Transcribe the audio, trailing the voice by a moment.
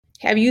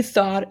Have you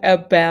thought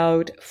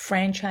about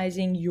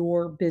franchising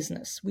your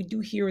business? We do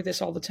hear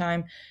this all the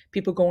time,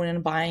 people going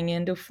and buying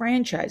into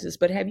franchises,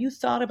 but have you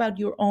thought about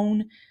your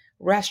own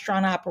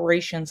restaurant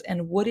operations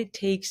and what it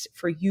takes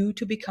for you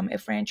to become a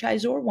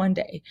franchisor one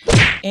day?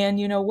 And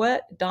you know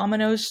what?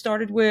 Domino's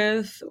started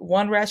with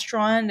one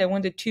restaurant, they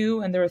went to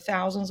two, and there are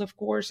thousands, of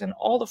course, and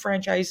all the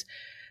franchise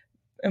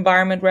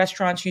environment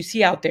restaurants you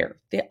see out there.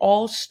 They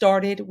all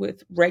started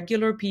with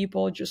regular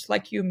people just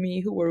like you and me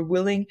who were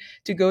willing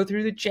to go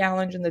through the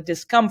challenge and the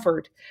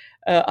discomfort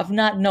of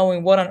not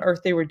knowing what on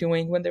earth they were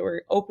doing when they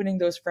were opening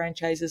those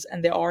franchises.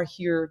 And there are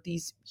here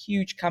these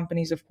huge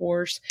companies, of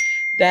course,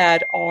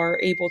 that are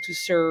able to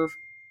serve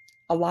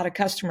a lot of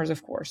customers,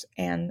 of course,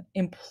 and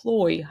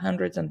employ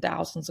hundreds and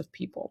thousands of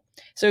people.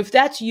 So if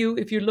that's you,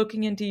 if you're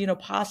looking into,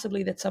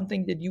 possibly that's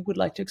something that you would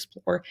like to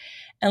explore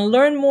and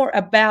learn more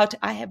about,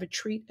 I have a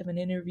treat of an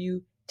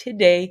interview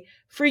today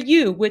for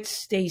you with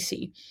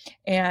Stacy.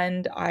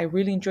 And I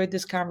really enjoyed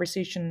this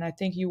conversation, and I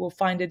think you will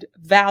find it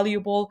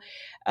valuable,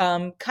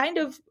 kind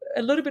of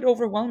a little bit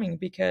overwhelming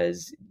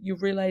because you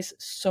realize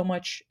so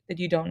much that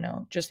you don't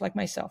know. Just like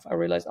myself, I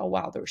realized, oh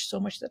wow, there's so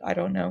much that I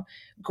don't know.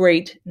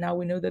 Great. Now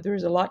we know that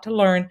there's a lot to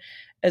learn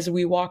as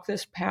we walk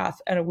this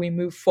path and we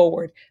move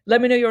forward.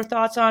 Let me know your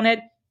thoughts on it.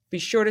 Be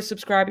sure to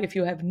subscribe if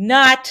you have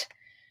not.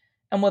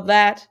 And with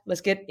that,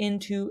 let's get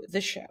into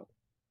the show.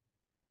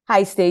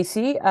 Hi,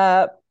 Stacy.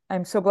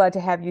 I'm so glad to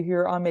have you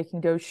here on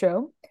Making Dough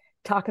Show,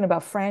 talking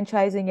about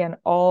franchising and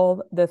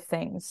all the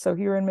things. So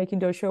here in Making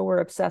Dough Show, we're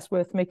obsessed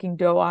with making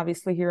dough,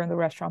 obviously here in the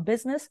restaurant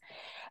business.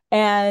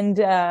 And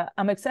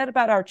I'm excited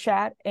about our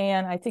chat.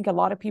 And I think a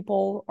lot of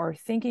people are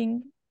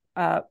thinking,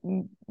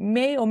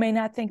 may or may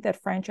not think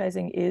that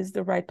franchising is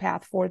the right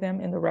path for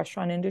them in the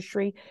restaurant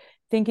industry,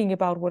 thinking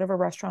about whatever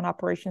restaurant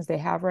operations they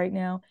have right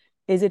now.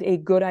 Is it a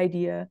good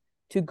idea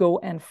to go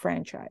and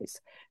franchise?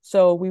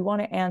 So we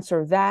want to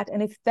answer that.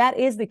 And if that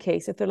is the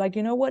case, if they're like,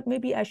 you know what,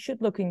 maybe I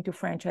should look into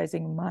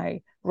franchising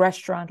my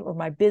restaurant or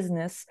my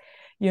business,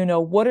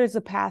 what is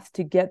the path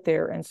to get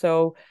there? And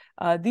so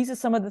these are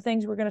some of the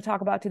things we're going to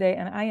talk about today.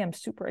 And I am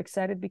super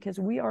excited because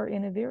we are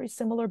in a very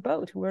similar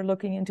boat. We're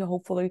looking into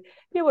hopefully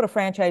be able to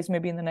franchise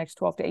maybe in the next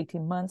 12 to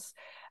 18 months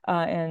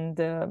and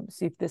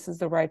see if this is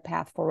the right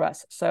path for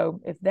us. So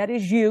if that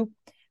is you,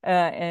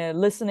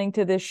 listening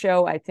to this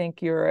show, I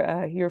think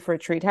you're here for a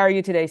treat. How are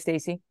you today,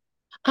 Stacy?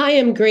 I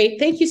am great.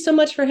 Thank you so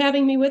much for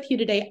having me with you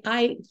today.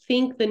 I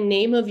think the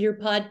name of your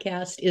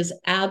podcast is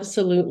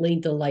absolutely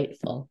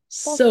delightful.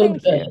 Well, So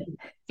thank good. you.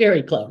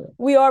 Very clever.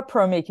 We are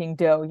pro making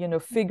dough,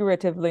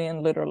 figuratively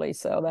and literally.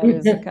 So that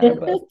is a kind of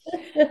both.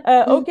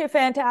 Okay,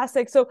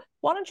 fantastic. So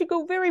why don't you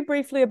go very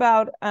briefly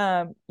about,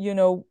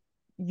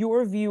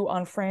 your view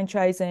on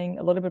franchising,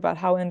 a little bit about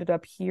how it ended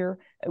up here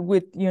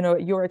with,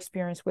 your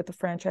experience with the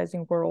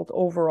franchising world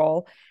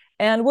overall.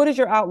 And what is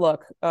your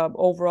outlook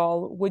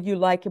overall? What you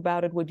like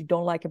about it, what you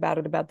don't like about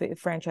it, about the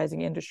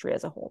franchising industry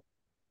as a whole?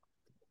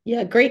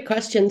 Yeah, great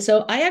question.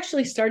 So I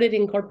actually started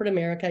in corporate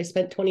America. I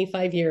spent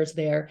 25 years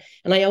there,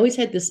 and I always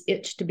had this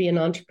itch to be an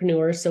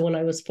entrepreneur. So when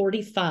I was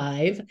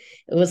 45,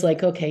 it was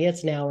like, okay,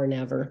 it's now or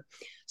never.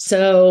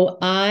 So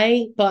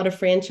I bought a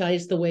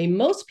franchise the way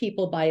most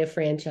people buy a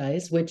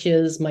franchise, which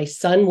is my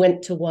son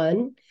went to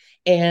one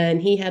and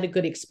he had a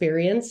good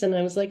experience. And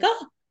I was like,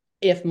 oh,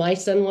 if my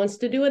son wants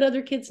to do it,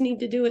 other kids need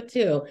to do it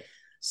too.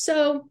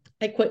 So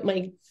I quit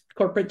my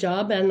corporate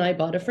job and I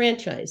bought a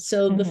franchise.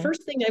 So the Mm-hmm.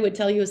 first thing I would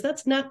tell you is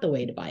that's not the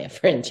way to buy a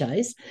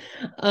franchise.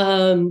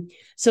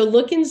 So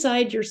look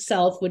inside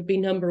yourself would be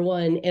number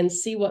one and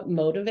see what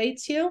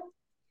motivates you.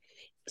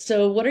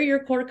 So, what are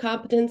your core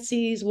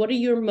competencies? What are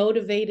you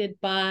motivated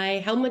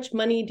by? How much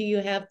money do you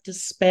have to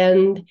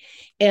spend?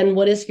 And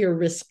what is your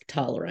risk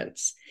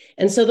tolerance?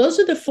 And so, those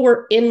are the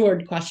four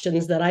inward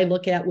questions that I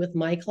look at with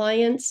my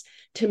clients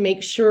to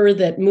make sure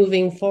that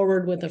moving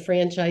forward with a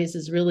franchise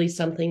is really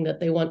something that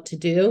they want to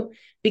do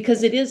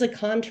because it is a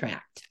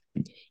contract.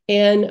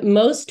 And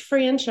most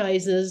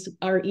franchises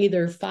are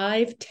either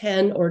 5,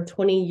 10, or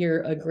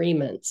 20-year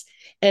agreements.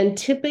 And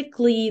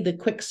typically, the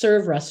quick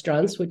serve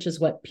restaurants, which is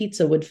what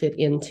pizza would fit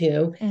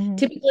into, Mm-hmm.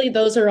 typically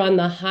those are on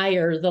the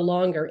higher, the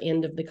longer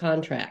end of the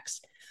contracts.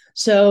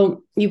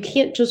 So you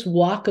can't just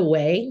walk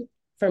away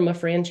from a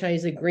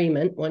franchise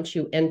agreement once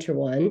you enter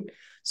one.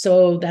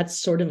 So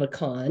that's sort of a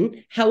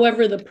con.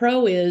 However, the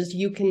pro is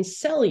you can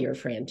sell your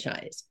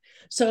franchise.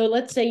 So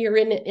let's say you're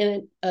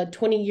in a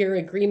 20-year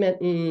agreement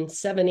and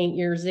 7, 8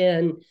 years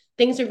in,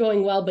 things are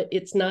going well, but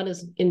it's not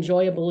as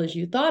enjoyable as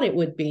you thought it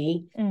would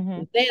be.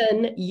 Mm-hmm.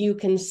 Then you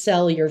can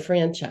sell your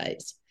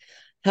franchise.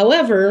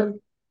 However,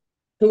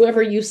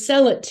 whoever you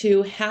sell it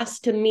to has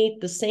to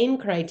meet the same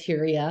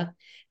criteria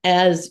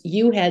as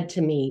you had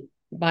to meet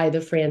by the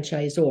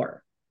franchisor.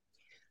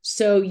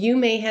 So you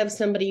may have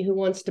somebody who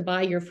wants to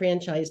buy your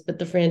franchise, but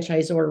the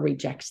franchisor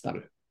rejects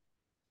them.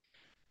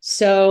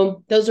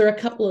 So those are a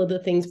couple of the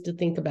things to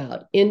think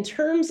about. In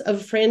terms of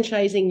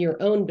franchising your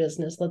own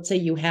business, let's say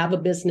you have a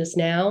business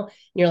now, and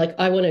you're like,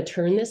 I want to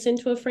turn this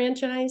into a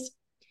franchise.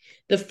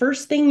 The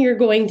first thing you're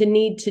going to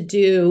need to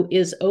do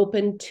is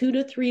open 2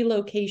 to 3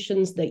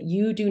 locations that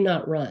you do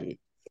not run.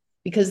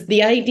 Because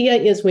the idea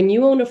is when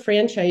you own a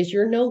franchise,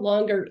 you're no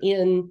longer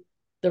in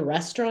the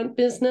restaurant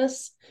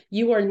business.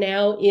 You are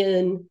now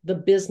in the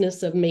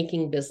business of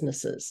making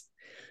businesses.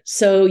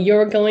 So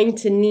you're going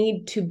to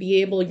need to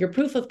be able, your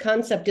proof of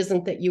concept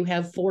isn't that you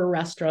have 4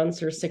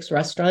 restaurants or 6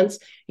 restaurants.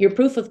 Your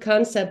proof of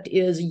concept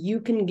is you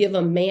can give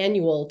a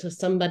manual to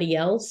somebody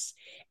else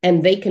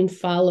and they can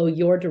follow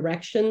your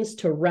directions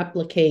to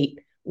replicate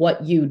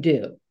what you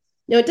do.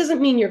 Now, it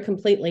doesn't mean you're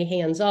completely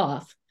hands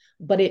off,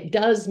 but it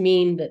does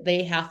mean that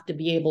they have to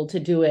be able to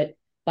do it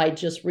by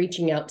just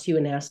reaching out to you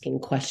and asking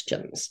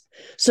questions.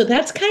 So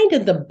that's kind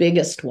of the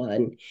biggest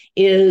one,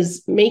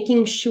 is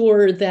making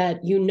sure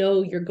that you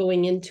know you're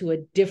going into a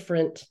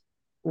different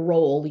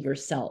role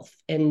yourself,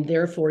 and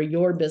therefore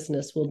your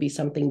business will be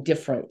something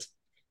different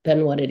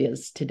than what it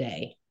is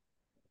today.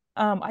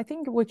 I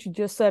think what you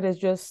just said is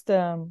just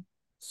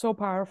so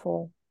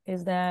powerful.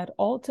 Is that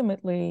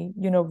ultimately,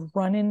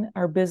 running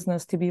our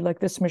business to be like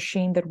this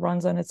machine that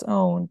runs on its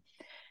own,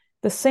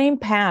 the same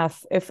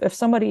path, if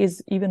somebody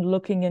is even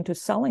looking into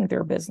selling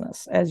their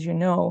business, as you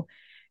know,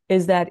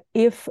 is that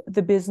if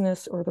the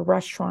business or the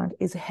restaurant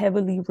is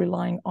heavily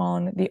relying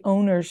on the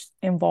owner's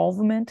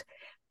involvement,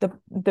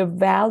 the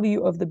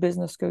value of the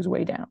business goes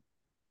way down.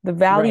 The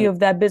value Right. of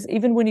that business,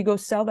 even when you go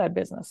sell that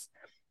business,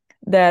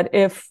 that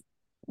if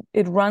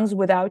it runs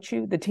without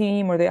you, the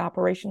team or the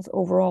operations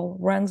overall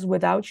runs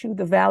without you,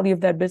 the value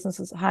of that business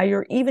is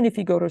higher, even if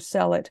you go to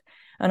sell it.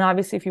 And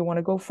obviously, if you want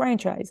to go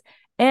franchise,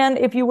 and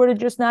if you were to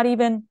just not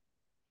even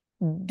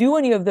do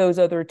any of those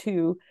other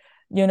two,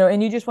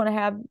 and you just want to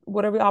have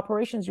whatever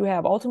operations you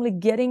have, ultimately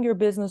getting your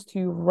business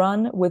to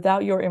run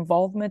without your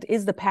involvement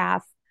is the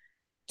path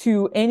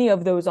to any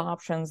of those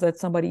options that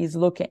somebody is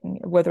looking,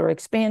 whether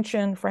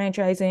expansion,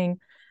 franchising,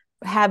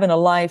 having a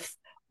life,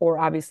 or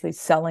obviously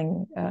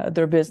selling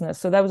their business.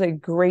 So that was a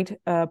great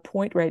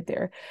point right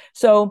there.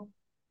 So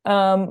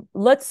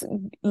let's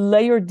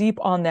layer deep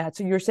on that.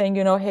 So you're saying,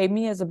 hey,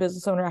 me as a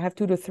business owner, I have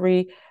 2 to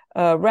 3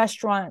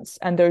 restaurants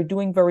and they're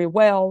doing very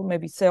well,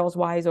 maybe sales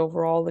wise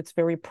overall. It's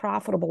very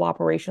profitable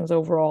operations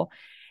overall.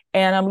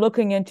 And I'm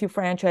looking into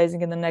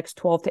franchising in the next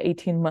 12 to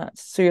 18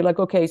 months. So you're like,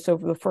 okay, so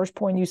the first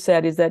point you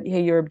said is that,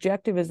 hey, your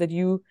objective is that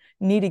you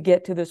need to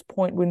get to this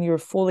point when you're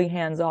fully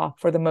hands off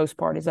for the most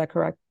part. Is that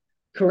correct?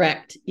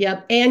 Correct.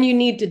 Yep. And you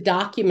need to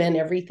document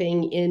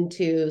everything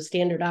into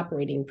standard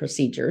operating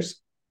procedures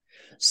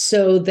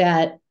so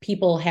that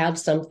people have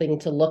something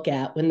to look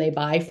at when they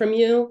buy from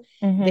you.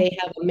 Mm-hmm. They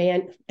have a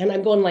man, and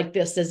I'm going like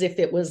this as if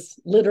it was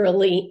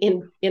literally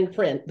in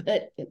print,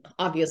 but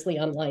obviously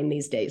online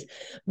these days,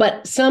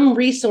 but some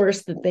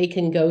resource that they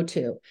can go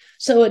to.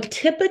 So a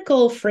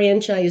typical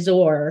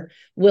franchisor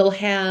will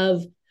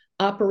have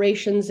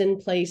operations in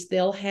place.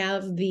 They'll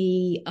have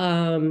the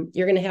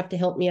you're going to have to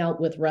help me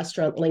out with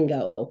restaurant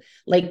lingo,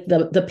 like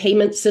the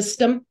payment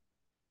system.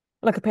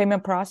 Like a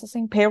payment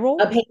processing, payroll,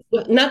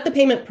 Not the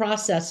payment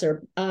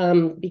processor,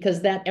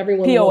 because that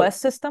everyone won't.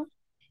 POS system.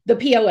 The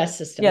POS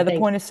system, Yeah, the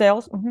thank point you. of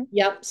sales. Mm-hmm.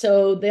 Yep.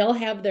 So they'll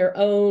have their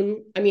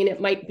own. I mean,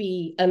 it might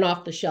be an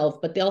off the shelf,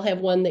 but they'll have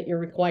one that you're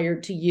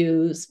required to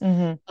use.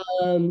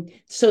 Mm-hmm.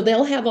 So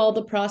they'll have all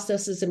the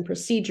processes and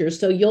procedures.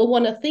 So you'll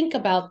want to think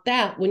about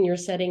that when you're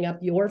setting up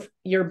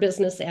your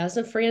business as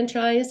a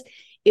franchise,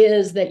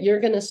 is that you're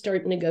going to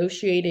start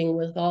negotiating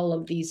with all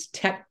of these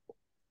tech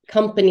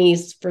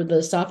companies for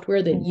the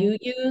software that Mm-hmm. you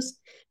use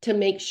to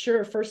make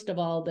sure, first of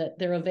all, that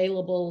they're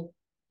available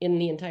in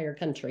the entire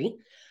country,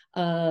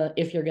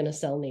 if you're going to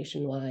sell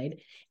nationwide,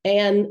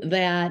 and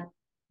that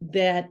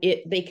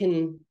they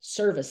can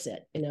service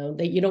it.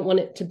 That you don't want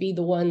it to be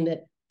the one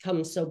that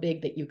comes so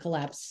big that you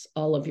collapse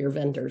all of your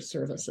vendor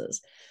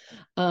services.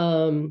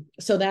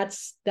 So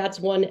that's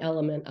one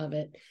element of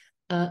it.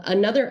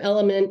 Another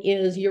element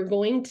is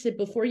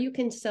before you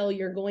can sell,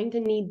 you're going to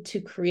need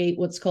to create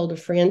what's called a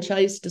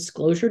franchise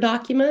disclosure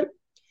document.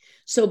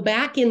 So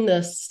back in the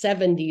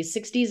 70s,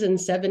 60s, and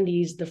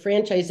 70s, the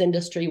franchise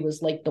industry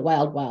was like the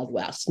wild, wild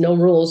west. No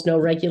rules, no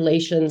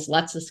regulations,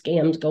 lots of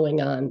scams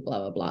going on, blah,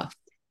 blah, blah.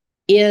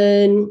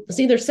 It's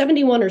either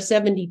 71 or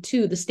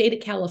 72, the state of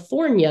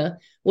California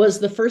was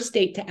the first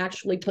state to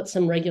actually put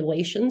some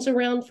regulations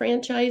around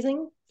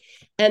franchising.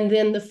 And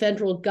then the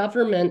federal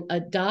government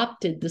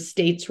adopted the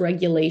state's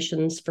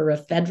regulations for a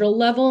federal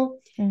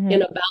level in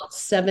Mm-hmm. about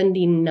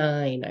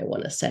 79, I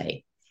want to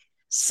say.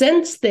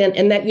 Since then,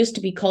 and that used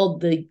to be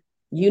called the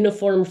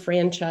Uniform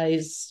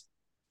Franchise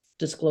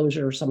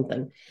Disclosure or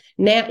something.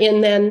 Now,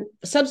 and then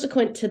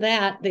subsequent to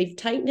that, they've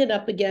tightened it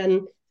up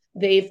again.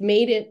 They've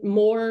made it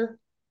more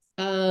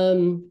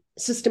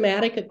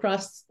systematic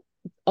across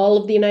all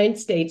of the United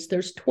States.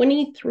 There's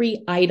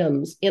 23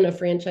 items in a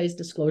franchise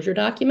disclosure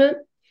document.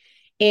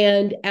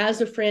 And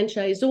as a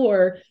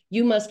franchisor,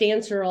 you must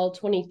answer all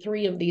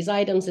 23 of these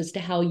items as to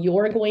how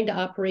you're going to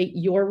operate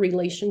your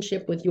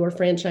relationship with your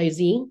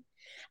franchisee.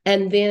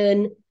 And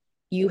then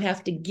you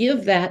have to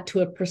give that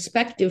to a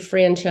prospective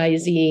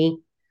franchisee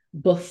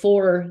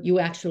before you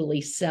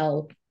actually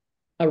sell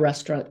a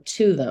restaurant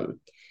to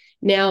them.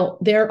 Now,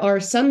 there are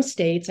some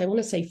states, I want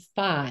to say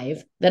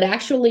 5, that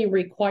actually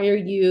require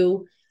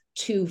you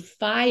to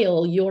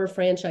file your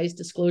franchise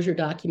disclosure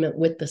document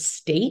with the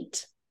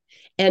state.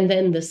 And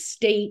then the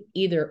state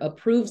either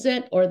approves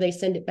it or they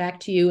send it back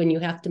to you and you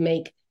have to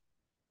make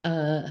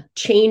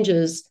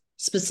changes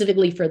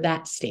specifically for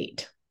that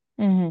state.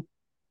 Mm-hmm.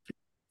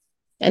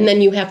 And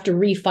then you have to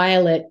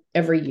refile it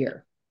every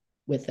year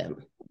with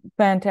them.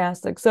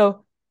 Fantastic.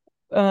 So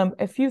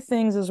a few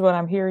things is what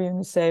I'm hearing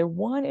you say.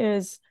 One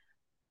is,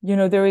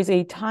 there is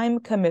a time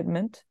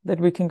commitment that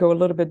we can go a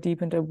little bit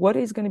deep into. What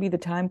is going to be the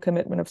time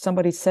commitment of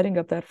somebody setting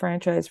up that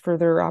franchise for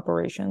their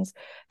operations?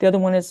 The other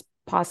one is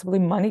possibly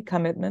money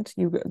commitment.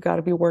 You got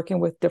to be working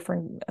with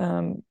different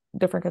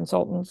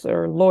consultants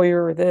or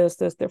lawyer or this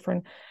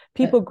different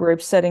people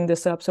groups setting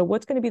this up. So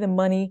what's going to be the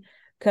money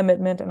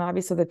commitment and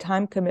obviously the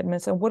time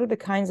commitments, and what are the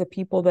kinds of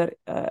people that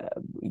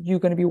you're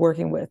going to be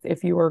working with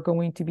if you are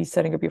going to be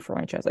setting up your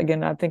franchise?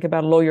 Again, I think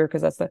about a lawyer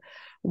because that's the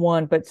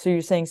one, but so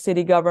you're saying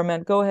city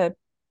government, go ahead.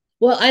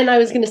 Well, and I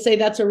was going to say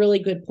that's a really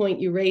good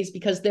point you raised,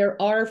 because there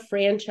are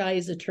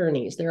franchise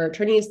attorneys. There are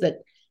attorneys that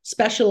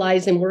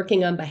specialize in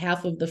working on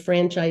behalf of the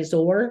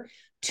franchisor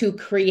to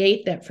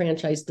create that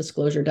franchise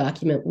disclosure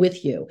document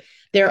with you.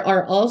 There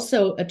are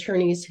also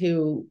attorneys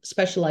who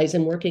specialize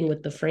in working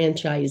with the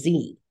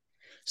franchisee.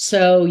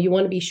 So you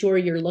want to be sure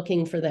you're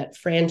looking for that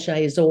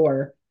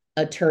franchisor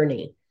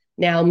attorney.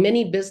 Now,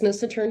 many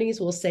business attorneys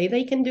will say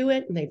they can do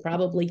it, and they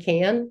probably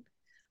can,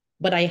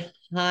 but I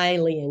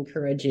highly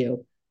encourage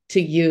you to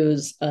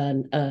use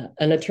an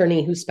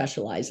attorney who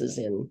specializes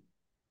in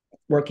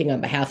working on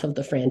behalf of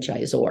the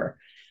franchisor,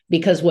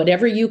 because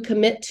whatever you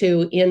commit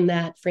to in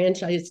that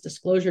franchise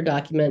disclosure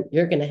document,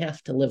 you're going to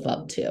have to live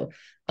up to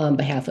on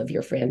behalf of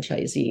your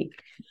franchisee.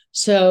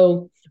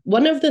 So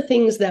one of the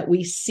things that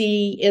we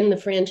see in the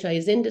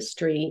franchise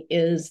industry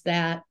is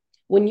that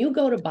when you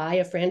go to buy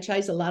a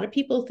franchise, a lot of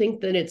people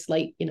think that it's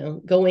like,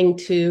 going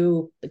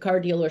to the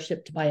car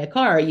dealership to buy a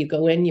car. You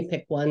go in, you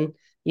pick one,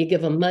 you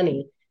give them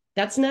money.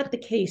 That's not the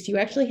case. You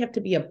actually have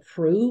to be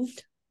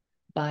approved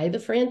by the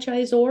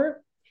franchisor.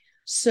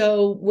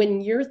 So when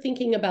you're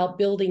thinking about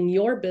building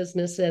your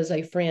business as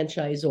a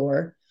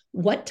franchisor,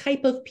 what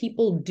type of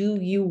people do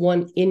you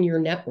want in your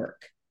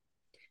network?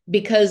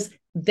 Because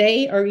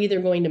they are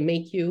either going to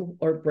make you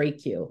or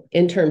break you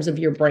in terms of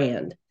your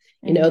brand.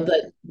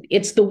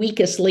 It's the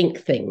weakest link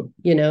thing.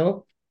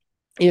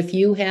 If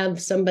you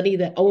have somebody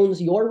that owns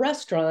your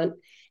restaurant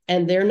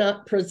and they're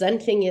not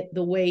presenting it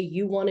the way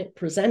you want it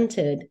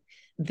presented,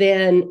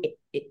 then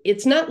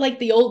it's not like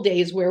the old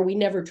days where we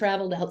never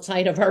traveled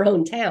outside of our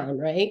own town,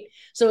 right?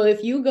 So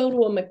if you go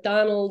to a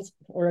McDonald's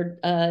or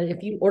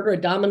if you order a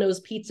Domino's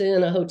pizza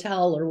in a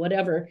hotel or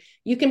whatever,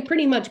 you can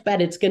pretty much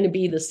bet it's going to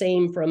be the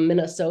same from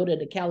Minnesota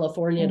to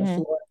California to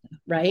Florida,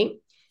 right?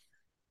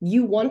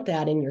 You want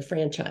that in your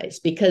franchise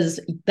because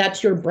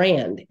that's your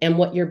brand and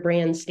what your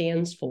brand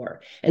stands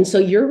for. And so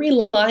you're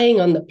relying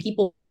on the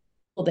people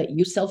that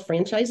you sell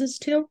franchises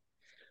to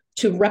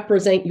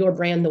represent your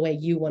brand the way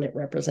you want it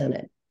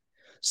represented.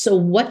 So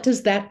what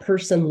does that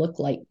person look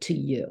like to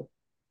you?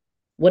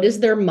 What is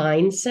their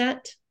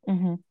mindset?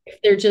 Mm-hmm. If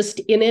they're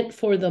just in it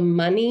for the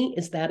money,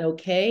 is that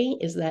okay?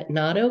 Is that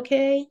not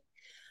okay?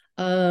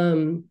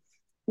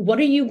 What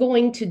are you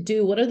going to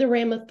do? What are the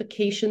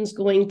ramifications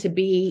going to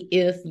be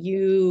if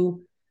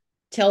you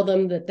tell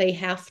them that they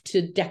have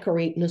to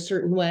decorate in a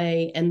certain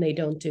way and they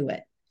don't do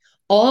it?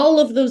 All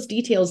of those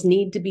details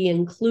need to be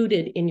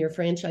included in your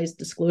franchise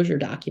disclosure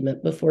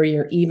document before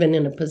you're even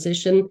in a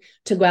position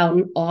to go out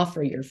and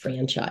offer your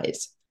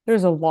franchise.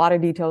 There's a lot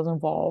of details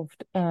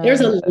involved. There's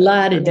a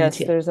lot of yes,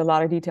 detail. there's a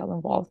lot of detail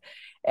involved.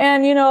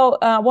 And,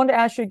 I wanted to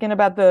ask you again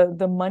about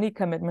the money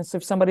commitments.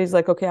 If somebody's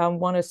like, okay, I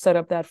want to set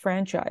up that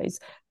franchise,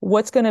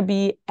 what's going to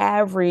be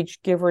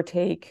average, give or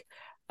take,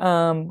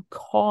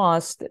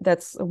 cost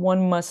that's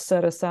one must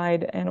set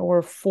aside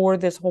or for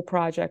this whole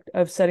project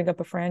of setting up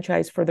a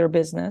franchise for their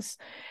business,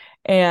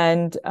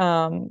 and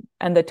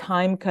the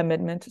time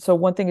commitment? So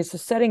one thing is to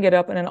setting it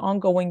up on an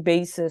ongoing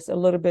basis, a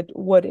little bit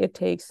what it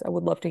takes. I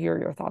would love to hear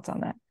your thoughts on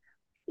that.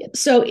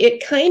 So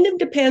it kind of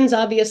depends,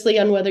 obviously,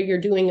 on whether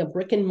you're doing a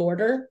brick and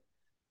mortar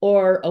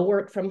or a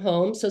work from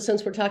home. So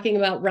since we're talking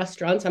about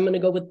restaurants, I'm going to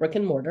go with brick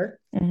and mortar.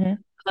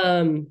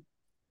 Mm-hmm.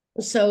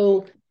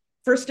 So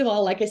first of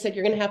all, like I said,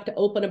 you're going to have to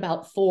open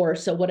about 4.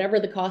 So whatever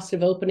the cost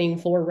of opening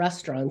 4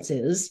 restaurants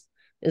is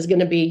going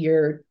to be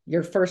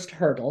your first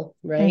hurdle,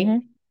 right?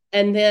 Mm-hmm.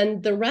 And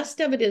then the rest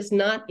of it is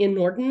not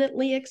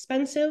inordinately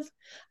expensive.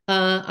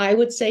 I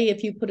would say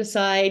if you put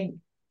aside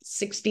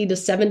 60 to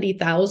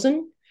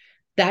 70,000,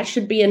 that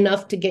should be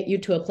enough to get you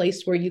to a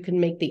place where you can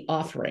make the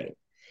offering.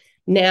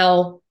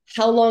 Now,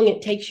 how long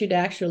it takes you to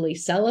actually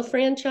sell a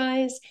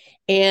franchise,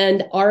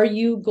 and are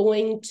you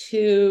going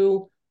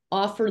to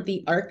offer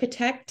the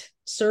architect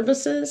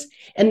services?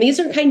 And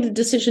these are kind of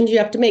decisions you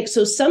have to make.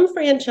 So some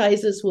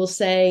franchises will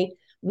say,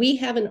 we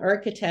have an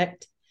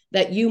architect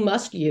that you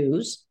must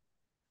use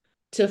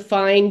to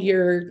find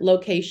your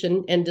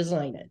location and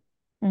design it.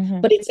 Mm-hmm.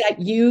 But it's at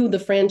you, the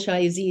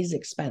franchisee's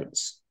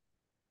expense.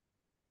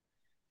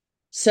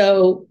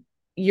 So,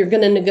 you're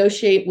going to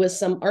negotiate with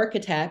some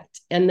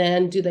architect, and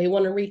then do they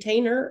want a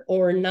retainer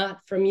or not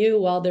from you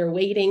while they're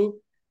waiting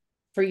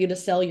for you to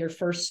sell your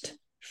first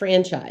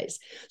franchise?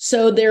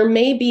 So there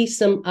may be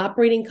some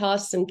operating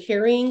costs and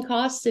carrying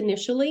costs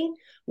initially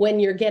when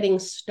you're getting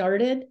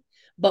started.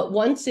 But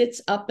once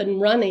it's up and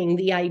running,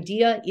 the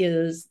idea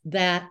is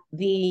that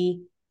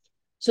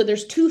so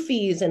there's two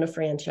fees in a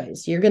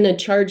franchise. You're going to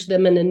charge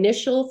them an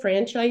initial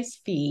franchise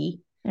fee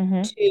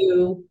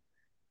to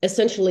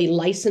essentially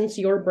license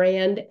your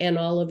brand and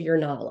all of your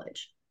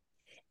knowledge.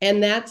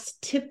 And that's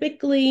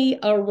typically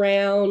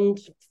around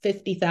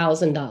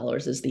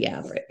 $50,000 is the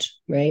average,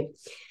 right?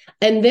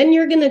 And then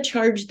you're going to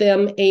charge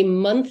them a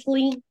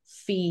monthly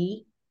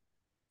fee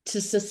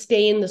to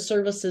sustain the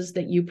services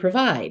that you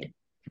provide.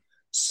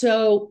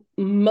 So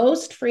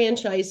most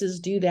franchises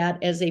do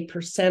that as a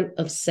percent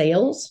of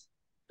sales,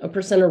 a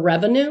percent of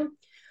revenue.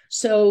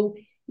 So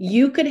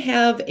you could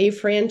have a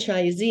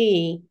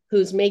franchisee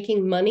who's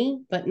making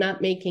money but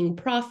not making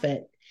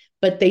profit,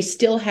 but they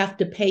still have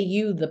to pay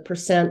you the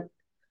percent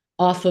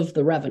off of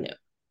the revenue.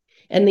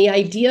 And the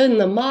idea in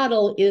the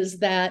model is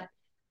that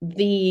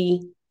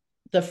the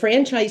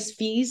franchise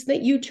fees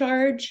that you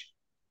charge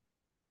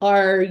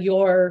are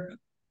your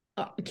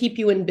keep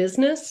you in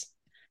business,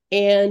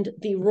 and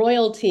the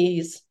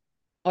royalties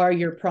are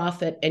your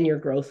profit and your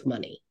growth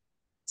money.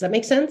 Does that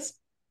make sense?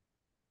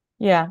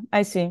 Yeah,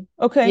 I see.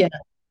 Okay. Yeah.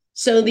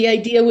 So the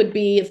idea would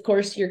be, of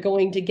course, you're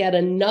going to get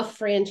enough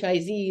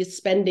franchisees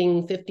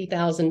spending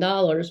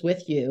 $50,000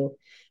 with you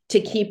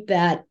to keep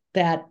that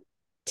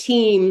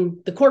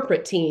team, the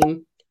corporate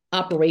team,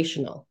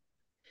 operational.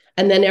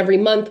 And then every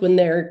month when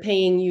they're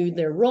paying you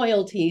their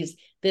royalties,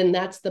 then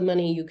that's the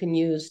money you can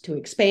use to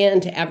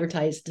expand, to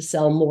advertise, to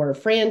sell more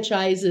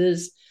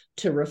franchises,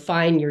 to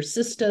refine your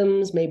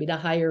systems, maybe to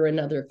hire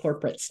another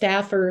corporate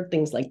staffer,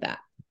 things like that.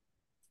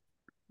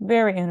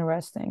 Very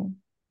interesting.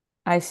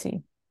 I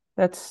see.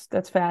 That's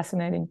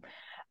fascinating.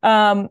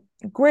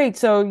 Great.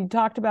 So you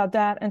talked about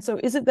that. And so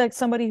is it like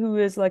somebody who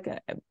is like,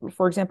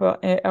 for example,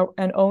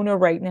 an owner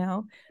right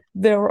now,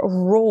 their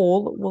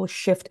role will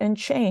shift and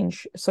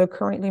change. So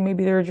currently,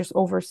 maybe they're just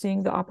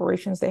overseeing the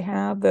operations they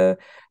have, the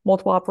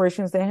multiple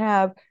operations they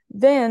have.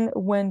 Then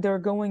when they're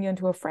going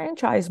into a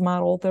franchise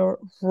model, their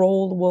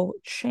role will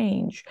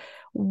change.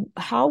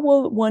 How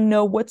will one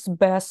know what's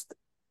best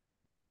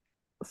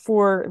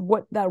for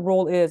what that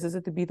role is? Is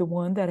it to be the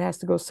one that has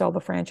to go sell the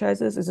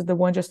franchises? Is it the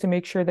one just to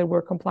make sure that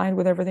we're compliant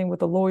with everything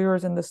with the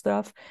lawyers and the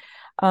stuff?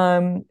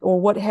 Or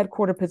what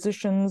headquarter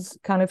positions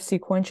kind of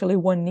sequentially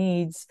one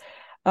needs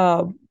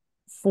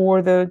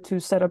to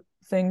set up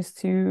things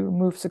to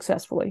move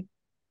successfully?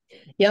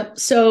 Yep.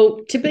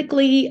 So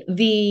typically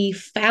the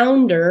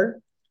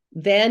founder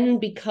then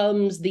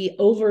becomes the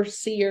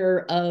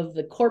overseer of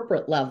the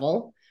corporate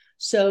level.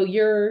 So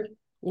you're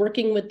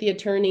working with the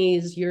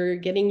attorneys, you're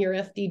getting your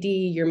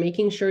FDD, you're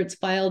making sure it's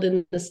filed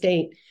in the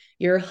state,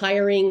 you're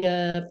hiring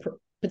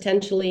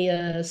potentially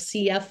a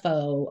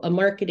CFO, a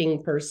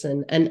marketing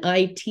person, an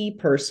IT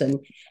person,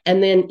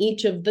 and then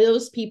each of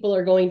those people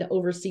are going to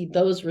oversee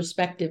those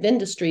respective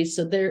industries.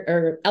 So there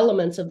are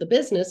elements of the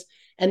business,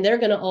 and they're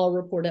going to all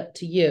report up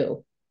to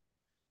you.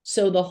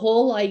 So the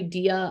whole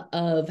idea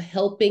of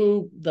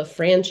helping the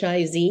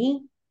franchisee,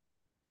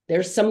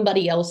 there's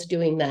somebody else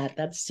doing that.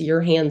 That's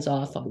your hands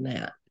off on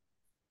that,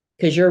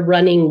 because you're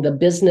running the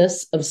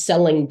business of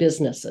selling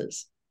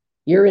businesses.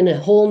 You're in a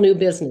whole new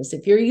business.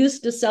 If you're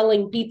used to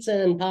selling pizza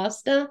and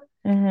pasta,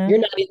 you're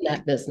not in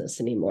that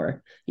business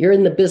anymore. You're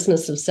in the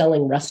business of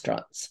selling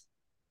restaurants.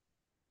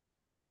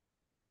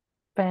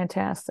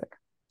 Fantastic.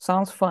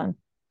 Sounds fun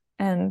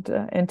and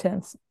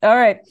intense. All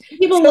right.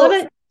 People love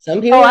it.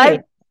 Some people hate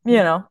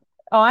it.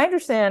 I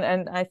understand.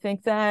 And I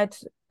think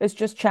that it's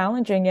just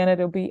challenging,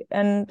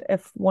 and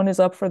if one is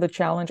up for the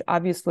challenge,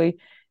 obviously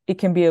it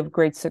can be of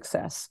great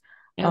success.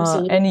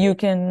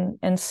 Absolutely.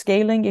 And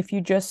scaling, if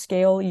you just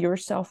scale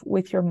yourself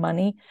with your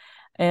money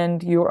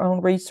and your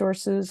own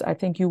resources, I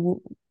think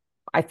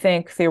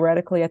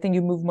theoretically,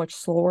 you move much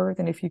slower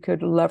than if you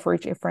could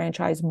leverage a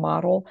franchise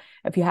model.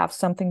 If you have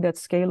something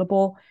that's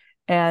scalable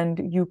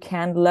and you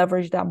can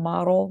leverage that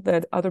model,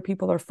 that other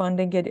people are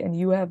funding it and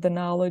you have the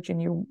knowledge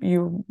and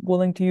you're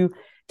willing to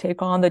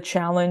take on the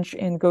challenge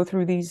and go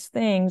through these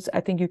things,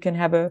 I think you can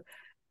have a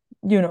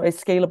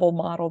scalable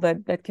model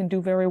that can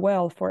do very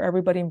well for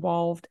everybody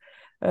involved.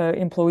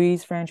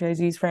 Employees,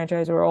 franchisees,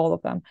 franchisor, all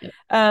of them.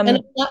 And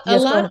a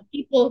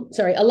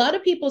lot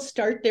of people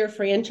start their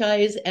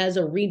franchise as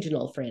a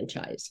regional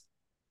franchise,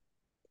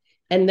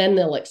 and then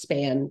they'll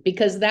expand,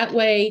 because that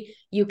way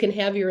you can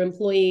have your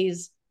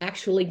employees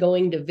actually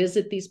going to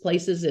visit these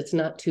places. It's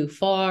not too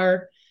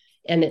far,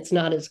 and it's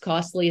not as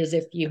costly as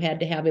if you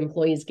had to have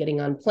employees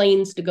getting on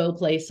planes to go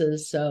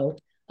places. So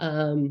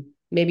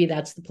maybe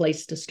that's the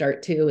place to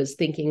start too, is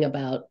thinking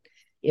about,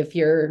 if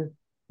you're,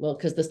 well,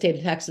 because the state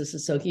of Texas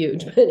is so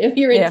huge, but if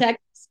you're in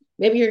Texas,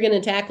 maybe you're going to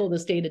tackle the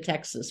state of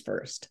Texas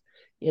first.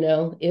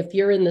 If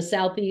you're in the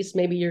Southeast,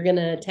 maybe you're going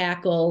to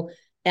tackle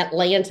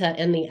Atlanta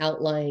and the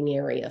outlying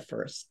area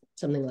first,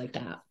 something like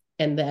that,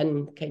 and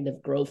then kind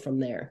of grow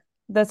from there.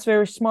 That's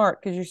very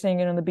smart because you're saying,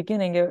 in the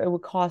beginning, it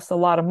would cost a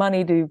lot of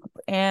money to,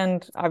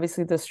 and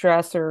obviously the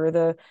stress or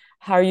the,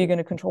 how are you going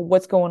to control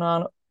what's going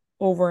on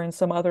over in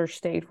some other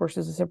state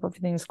versus if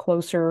everything's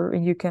closer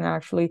and you can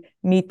actually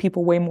meet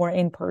people way more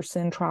in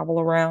person, travel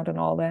around and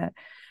all that.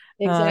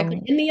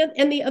 Exactly.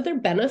 And the other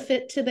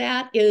benefit to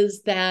that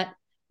is that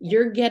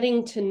you're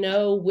getting to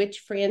know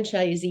which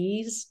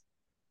franchisees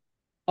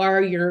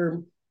are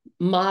your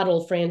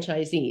model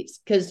franchisees,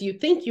 because you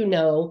think you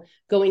know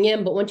going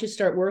in, but once you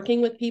start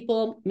working with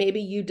people,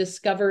 maybe you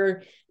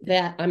discover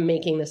that, I'm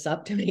making this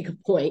up to make a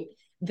point,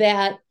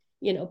 that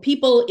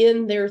people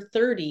in their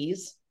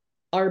 30s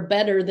are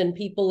better than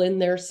people in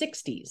their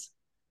 60s.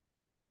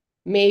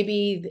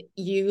 Maybe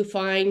you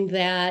find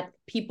that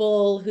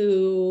people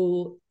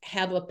who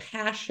have a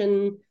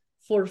passion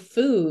for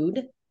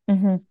food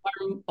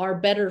Mm-hmm. are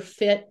better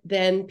fit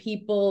than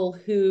people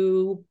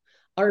who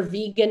are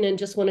vegan and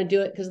just want to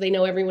do it because they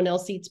know everyone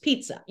else eats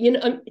pizza.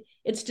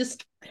 It's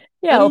just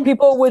Yeah, or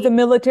people with a unforeseen.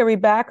 military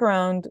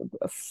background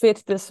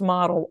fit this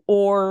model.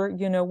 Or,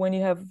 when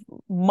you have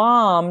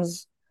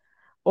moms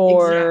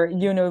or,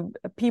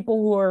 Exactly. people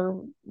who are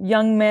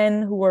young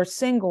men who are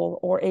single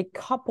or a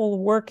couple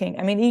working.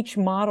 I mean, each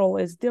model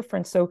is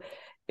different. So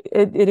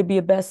it'd be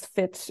a best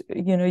fit,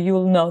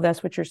 you'll know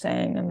that's what you're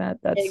saying. And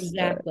that's,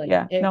 Exactly.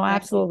 yeah, no, Exactly.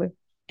 absolutely.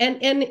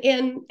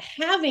 And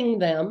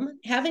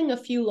having a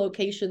few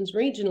locations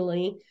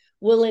regionally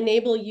will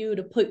enable you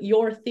to put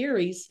your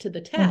theories to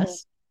the Mhm.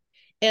 test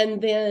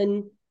and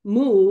then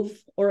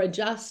move or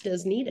adjust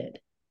as needed.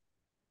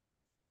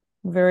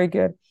 Very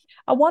good.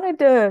 I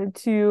wanted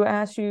to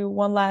ask you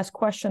one last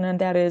question, and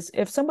that is,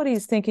 if somebody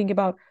is thinking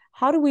about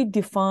how do we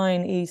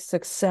define a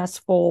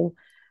successful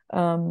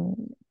um,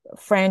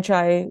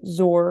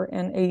 franchisor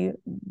and a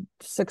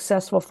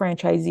successful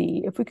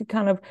franchisee, if we could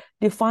kind of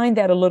define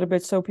that a little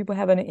bit so people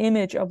have an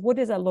image of what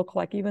does that look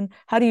like, even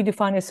how do you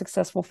define a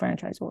successful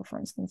franchisor, for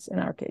instance, in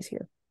our case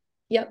here?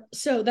 Yep.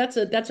 So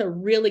that's a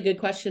really good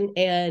question.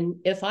 And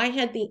if I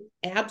had the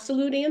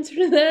absolute answer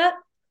to that,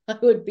 I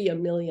would be a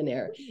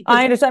millionaire. I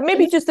Because understand.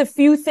 Maybe just a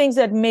few things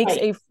that makes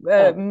right.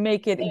 a Oh,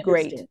 make I it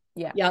great. understand.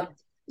 Yeah. Yep.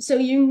 So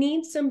you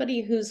need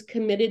somebody who's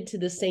committed to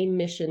the same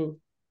mission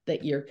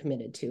that you're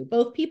committed to.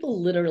 Both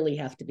people literally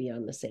have to be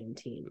on the same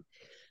team.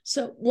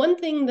 So one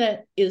thing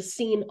that is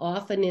seen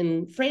often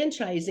in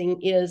franchising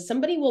is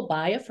somebody will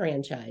buy a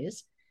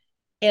franchise,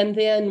 and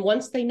then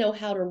once they know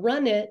how to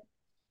run it,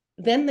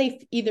 then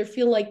they either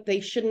feel like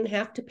they shouldn't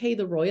have to pay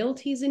the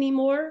royalties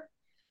anymore,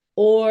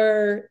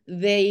 or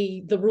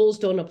the rules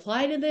don't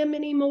apply to them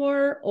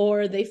anymore,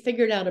 or they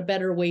figured out a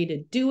better way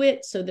to do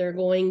it, so they're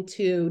going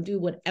to do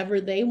whatever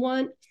they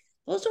want.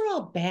 Those are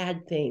all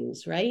bad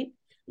things, right?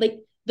 Like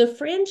the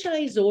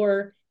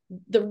franchisor,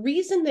 the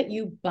reason that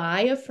you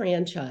buy a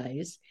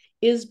franchise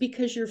is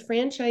because your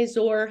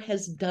franchisor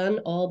has done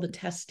all the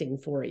testing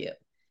for you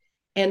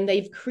and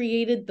they've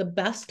created the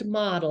best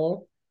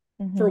model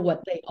for Mhm.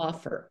 what they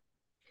offer.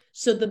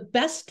 So the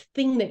best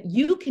thing that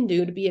you can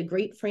do to be a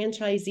great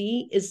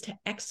franchisee is to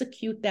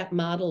execute that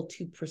model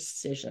to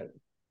precision.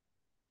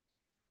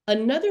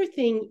 Another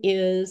thing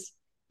is,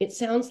 it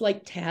sounds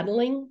like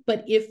tattling,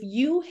 but if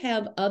you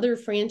have other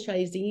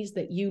franchisees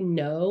that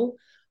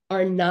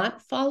are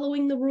not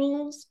following the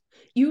rules,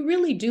 you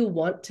really do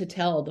want to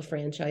tell the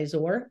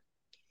franchisor,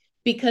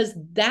 because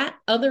that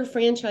other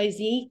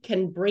franchisee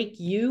can break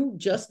you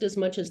just as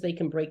much as they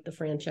can break the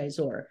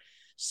franchisor.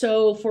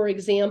 So, for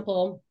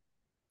example,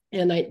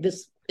 and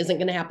this isn't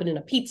going to happen in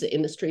a pizza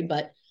industry,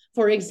 but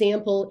for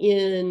example,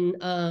 in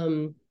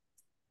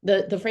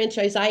the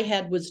franchise I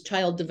had was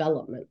child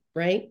development,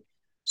 right?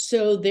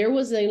 So there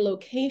was a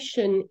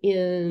location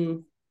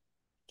in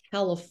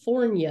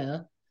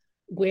California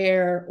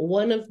where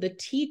one of the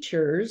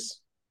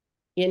teachers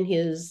in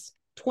his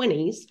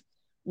 20s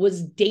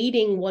was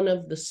dating one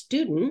of the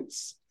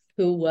students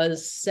who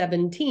was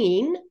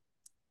 17.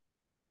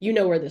 You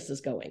know where this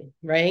is going,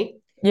 right?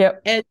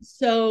 Yep. And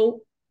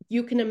so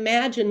you can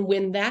imagine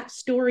when that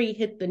story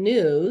hit the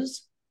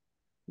news,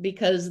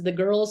 because the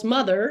girl's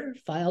mother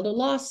filed a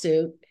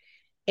lawsuit.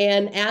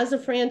 And as a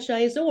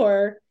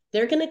franchisor,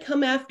 they're going to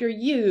come after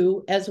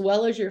you as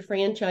well as your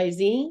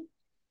franchisee,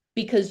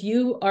 because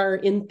you are,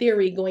 in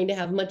theory, going to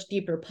have much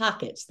deeper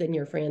pockets than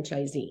your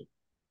franchisee,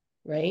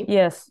 right?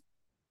 Yes.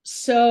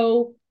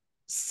 So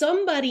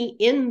somebody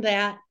in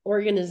that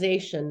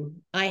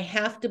organization, I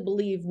have to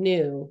believe,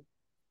 knew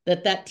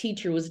that that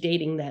teacher was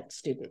dating that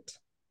student,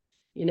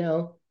 you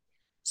know?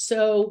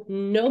 So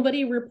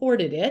nobody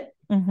reported it.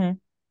 Hmm.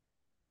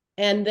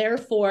 And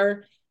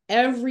therefore,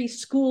 every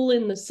school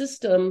in the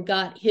system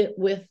got hit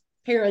with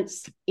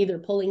parents either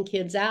pulling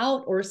kids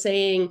out or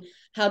saying,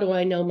 how do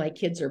I know my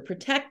kids are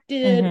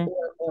protected? Hmm.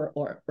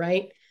 Or,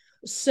 right?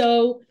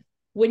 So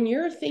when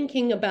you're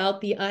thinking about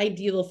the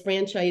ideal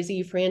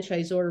franchisee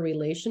franchisor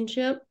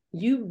relationship,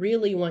 you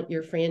really want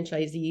your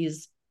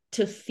franchisees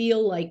to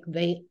feel like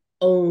they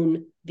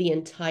own the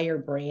entire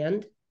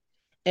brand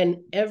and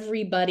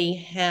everybody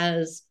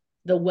has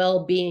the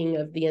well being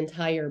of the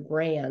entire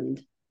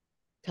brand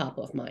top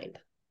of mind.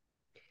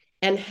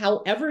 And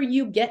however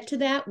you get to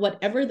that,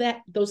 whatever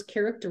that those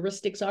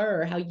characteristics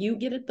are, or how you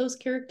get at those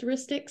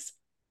characteristics,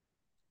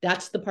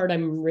 that's the part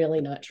I'm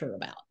really not sure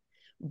about.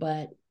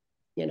 But,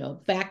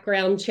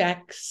 background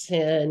checks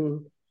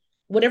and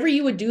whatever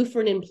you would do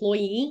for an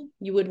employee,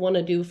 you would want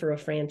to do for a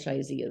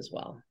franchisee as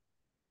well.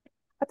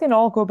 I think it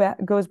all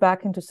goes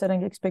back into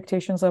setting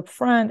expectations up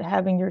front,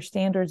 having your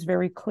standards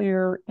very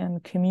clear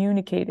and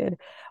communicated.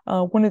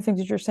 One of the things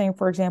that you're saying,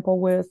 for example,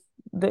 with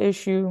the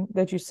issue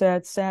that you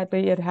said,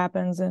 sadly, it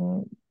happens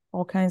in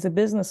all kinds of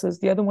businesses.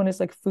 The other one is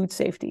like food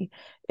safety.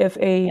 If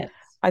Yes.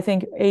 I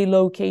think a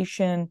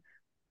location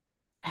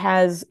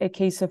has a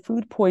case of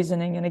food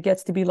poisoning and it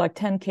gets to be like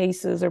 10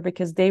 cases, or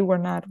because they were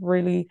not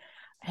really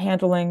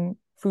handling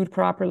food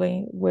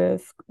properly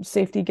with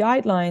safety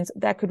guidelines,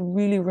 that could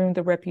really ruin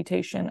the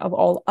reputation of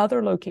all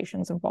other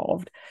locations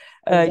involved.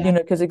 Exactly.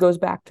 Because it goes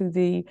back to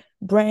the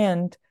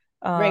brand.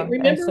 Right. And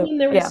Remember so, when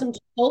there was yeah, some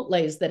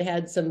Chipotle's that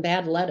had some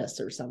bad lettuce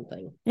or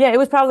something? yeah, it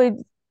was probably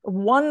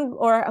one,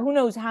 or who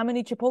knows how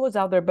many Chipotles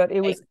out there, but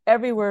it Right. was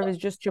everywhere. It was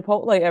just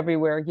Chipotle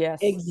everywhere. Yes.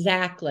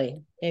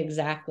 Exactly.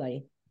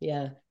 Exactly.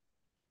 Yeah.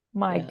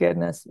 My Yeah.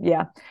 goodness.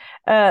 Yeah.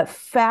 And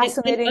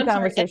Fascinating I'm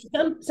sorry, and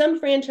conversation. some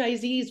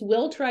franchisees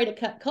will try to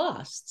cut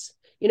costs.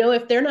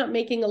 If they're not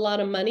making a lot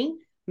of money,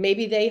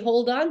 maybe they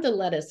hold on to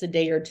lettuce a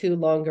day or two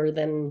longer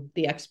than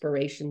the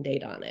expiration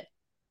date on it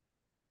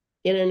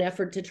in an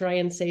effort to try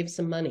and save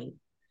some money.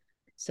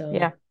 Yeah.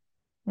 So,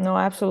 No,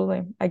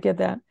 absolutely. I get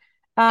that.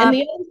 and Um,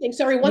 the other thing,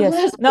 sorry, one yes.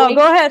 last No, point.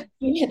 go ahead.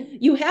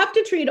 You have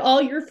to treat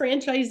all your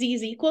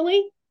franchisees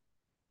equally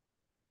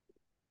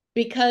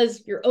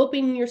because you're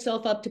opening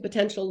yourself up to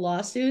potential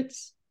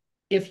lawsuits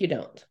if you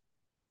don't.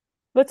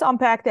 Let's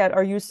unpack that.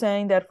 Are you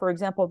saying that, for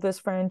example,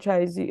 this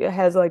franchisee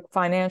has like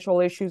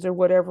financial issues or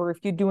whatever? If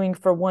you're doing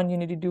for one, you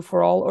need to do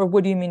for all, or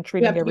what do you mean You have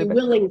treating to be everybody?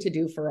 willing to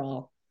do for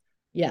all.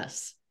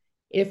 Yes.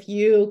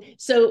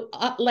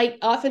 Like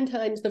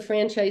oftentimes the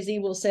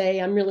franchisee will say,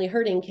 I'm really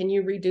hurting. Can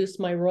you reduce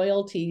my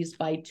royalties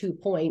by 2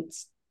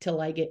 points till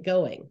I get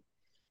going?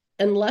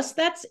 Unless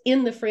that's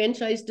in the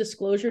franchise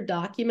disclosure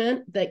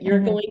document that you're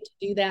Mm-hmm. going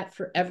to do that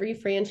for every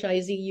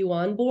franchisee you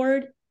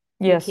onboard,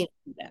 you Yes. can't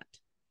do that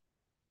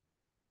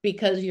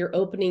because you're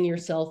opening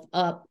yourself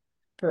up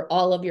for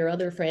all of your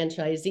other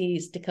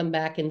franchisees to come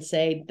back and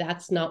say,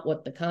 that's not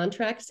what the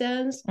contract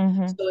says.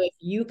 Mm-hmm. So if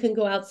you can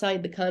go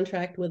outside the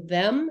contract with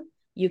them,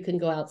 you can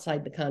go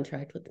outside the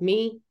contract with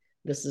me.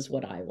 This is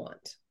what I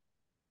want.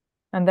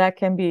 And that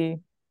can be,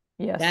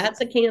 yes,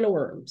 That's a can of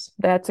worms.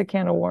 that's a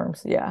can of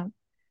worms. Yeah.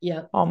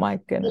 Yeah. Oh my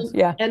goodness.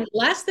 Yeah. And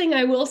last thing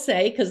I will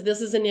say, because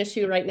this is an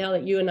issue right now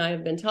that you and I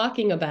have been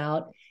talking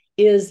about,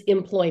 is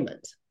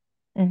employment,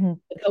 Mm-hmm.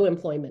 the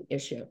co-employment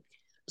issue.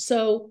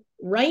 So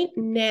right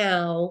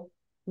now,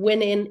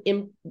 when a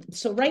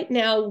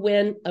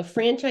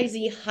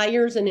franchisee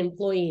hires an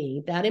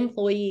employee, that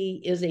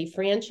employee is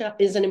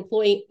an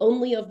employee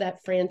only of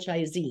that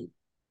franchisee.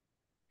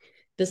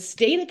 The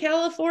state of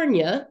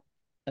California,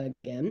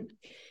 again,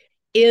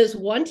 is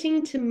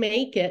wanting to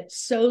make it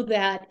so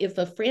that if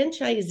a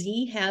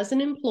franchisee has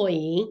an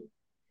employee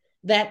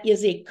that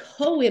is a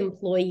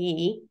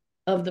co-employee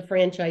of the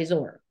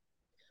franchisor.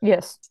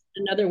 Yes.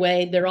 Another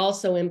way, they're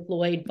also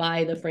employed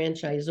by the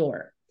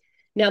franchisor.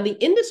 Now, the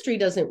industry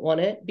doesn't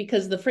want it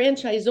because the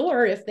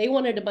franchisor, if they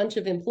wanted a bunch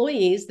of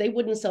employees, they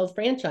wouldn't sell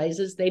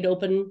franchises. They'd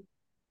open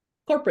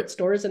corporate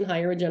stores and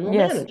hire a general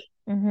Yes. manager.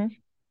 Mm-hmm.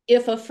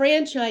 If a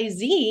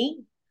franchisee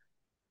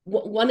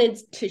wanted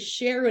to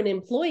share an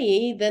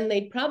employee, then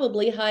they'd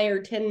probably hire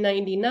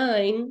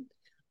 1099.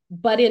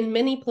 But in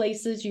many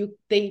places,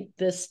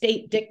 the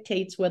state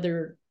dictates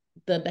whether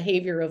the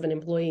behavior of an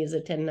employee is a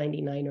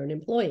 1099 or an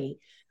employee.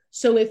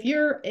 So if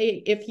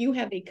you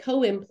have a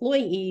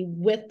co-employee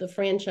with the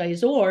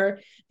franchisor,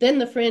 then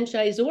the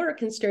franchisor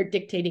can start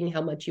dictating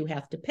how much you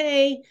have to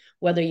pay,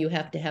 whether you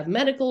have to have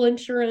medical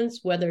insurance,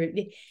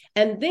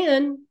 and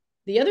then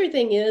the other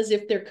thing is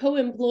if they're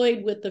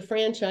co-employed with the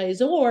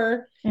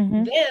franchisor,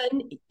 Mm-hmm.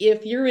 then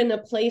if you're in a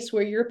place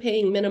where you're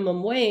paying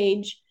minimum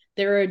wage,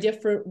 there are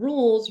different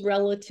rules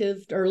relative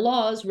or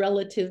laws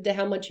relative to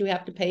how much you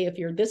have to pay if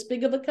you're this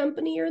big of a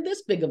company or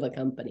this big of a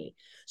company.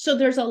 So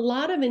there's a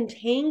lot of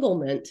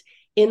entanglement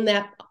in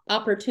that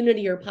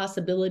opportunity or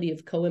possibility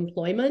of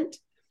co-employment.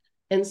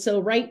 And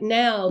so right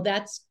now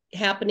that's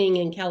happening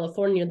in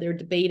California. They're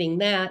debating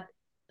that.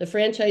 The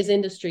franchise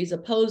industry is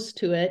opposed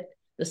to it.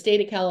 The state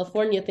of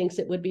California thinks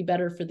it would be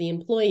better for the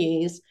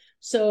employees.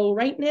 So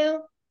right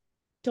now,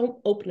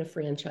 don't open a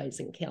franchise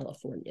in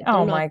California. Oh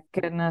Don't my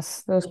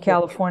goodness. Those open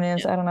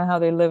Californians, I don't know how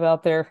they live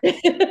out there.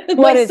 it.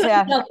 What My is son's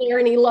that? out there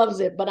and he loves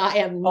it, but I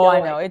have Oh, I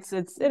no know.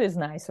 idea. It is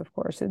nice, of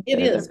course. It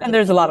is, And but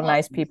there's a a lot of lot.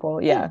 nice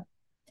people. Yeah.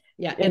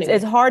 Yeah. Yeah. It's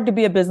Anyway, hard to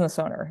be a business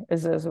owner. it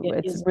It's is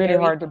really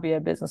very, hard to be a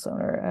business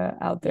owner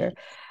out yeah.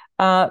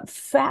 there.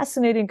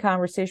 Fascinating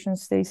conversation,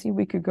 Stacy.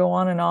 We could go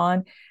on and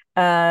on.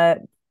 Uh,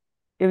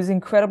 it was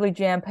incredibly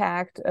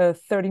jam-packed,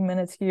 30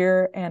 minutes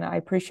here, and I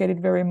appreciate it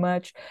very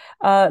much.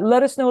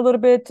 Let us know a little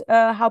bit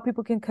how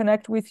people can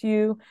connect with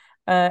you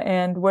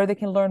and where they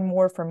can learn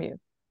more from you.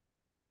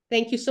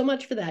 Thank you so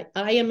much for that.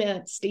 I am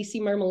at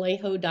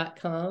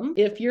stacymarmolejo.com.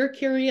 If you're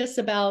curious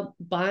about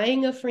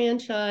buying a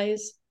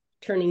franchise,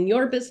 turning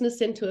your business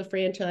into a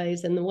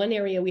franchise, and the one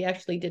area we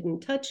actually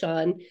didn't touch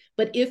on,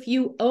 but if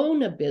you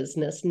own a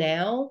business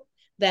now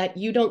that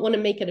you don't want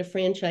to make it a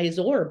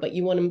franchisor, but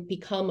you want to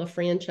become a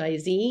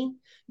franchisee,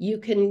 you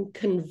can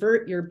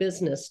convert your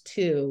business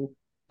to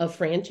a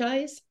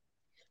franchise.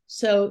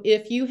 So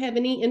if you have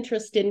any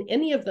interest in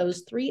any of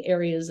those three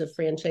areas of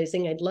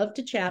franchising, I'd love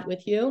to chat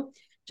with you.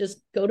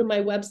 Just go to my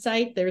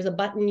website. There's a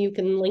button you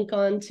can link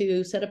on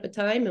to set up a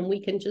time, and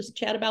we can just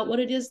chat about what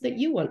it is that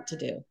you want to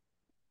do.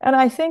 And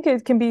I think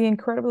it can be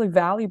incredibly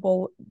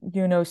valuable,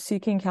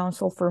 seeking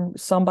counsel from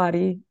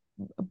somebody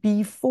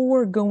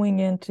before going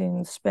into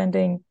and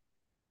spending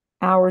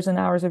hours and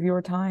hours of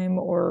your time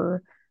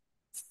or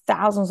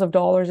thousands of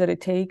dollars that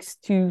it takes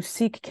to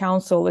seek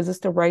counsel. Is this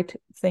the right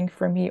thing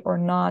for me or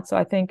not? So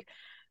I think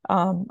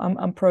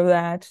I'm pro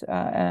that,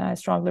 and I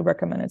strongly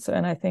recommend it. So,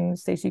 and I think,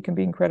 Stacy, can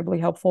be incredibly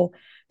helpful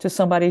to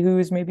somebody who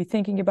is maybe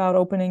thinking about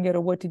opening it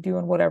or what to do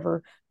and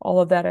whatever.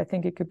 All of that, I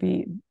think it could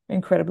be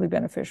incredibly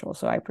beneficial.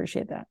 So I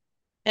appreciate that.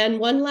 And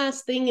one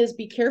last thing is,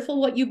 be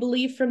careful what you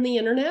believe from the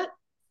internet.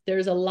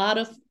 There's a lot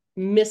of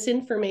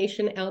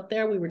misinformation out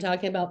there. We were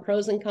talking about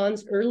pros and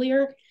cons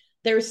earlier.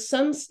 There's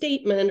some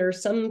statement or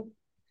some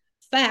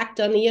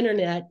fact on the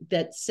internet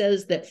that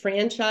says that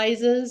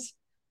franchises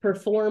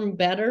perform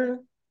better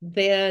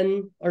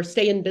than, or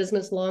stay in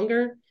business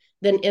longer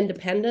than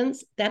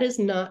independents. That is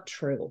not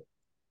true.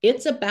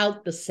 It's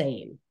about the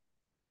same.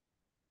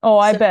 Oh,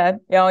 I bet.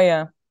 Oh,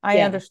 yeah. I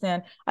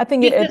understand. I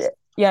think because,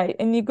 yeah.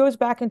 And it goes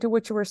back into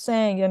what you were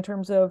saying in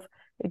terms of,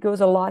 it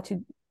goes a lot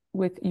to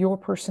with your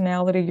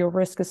personality, your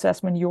risk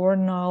assessment, your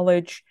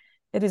knowledge.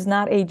 It is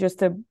not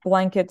just a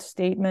blanket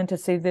statement to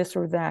say this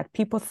or that.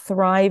 People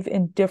thrive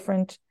in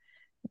different,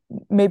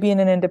 maybe in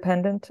an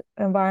independent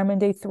environment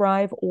they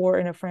thrive, or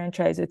in a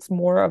franchise. It's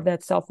more of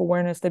that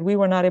self-awareness that we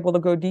were not able to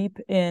go deep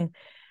in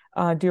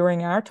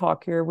during our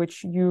talk here,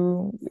 which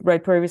you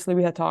previously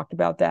we had talked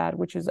about that,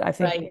 which is, I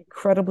think,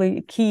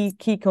 incredibly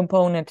key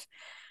component.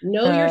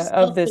 Know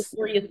yourself of this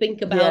before you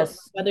think about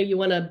whether you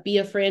want to be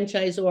a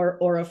franchisor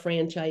or a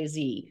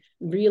franchisee.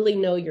 Really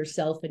know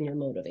yourself and your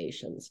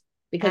motivations,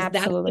 because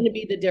that's going to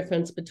be the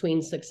difference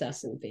between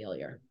success and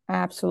failure.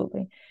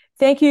 Absolutely.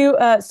 Thank you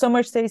so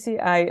much, Stacy.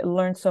 I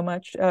learned so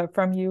much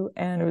from you,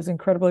 and it was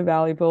incredibly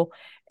valuable.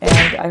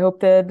 And I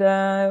hope that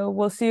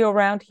we'll see you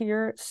around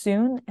here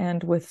soon.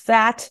 And with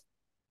that,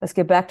 let's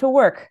get back to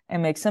work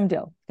and make some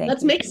dough.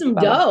 Let's make some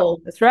dough.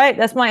 That's right.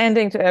 That's my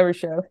ending to every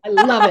show. I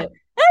love it.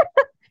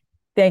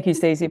 Thank you,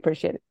 Stacy.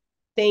 Appreciate it.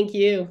 Thank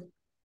you.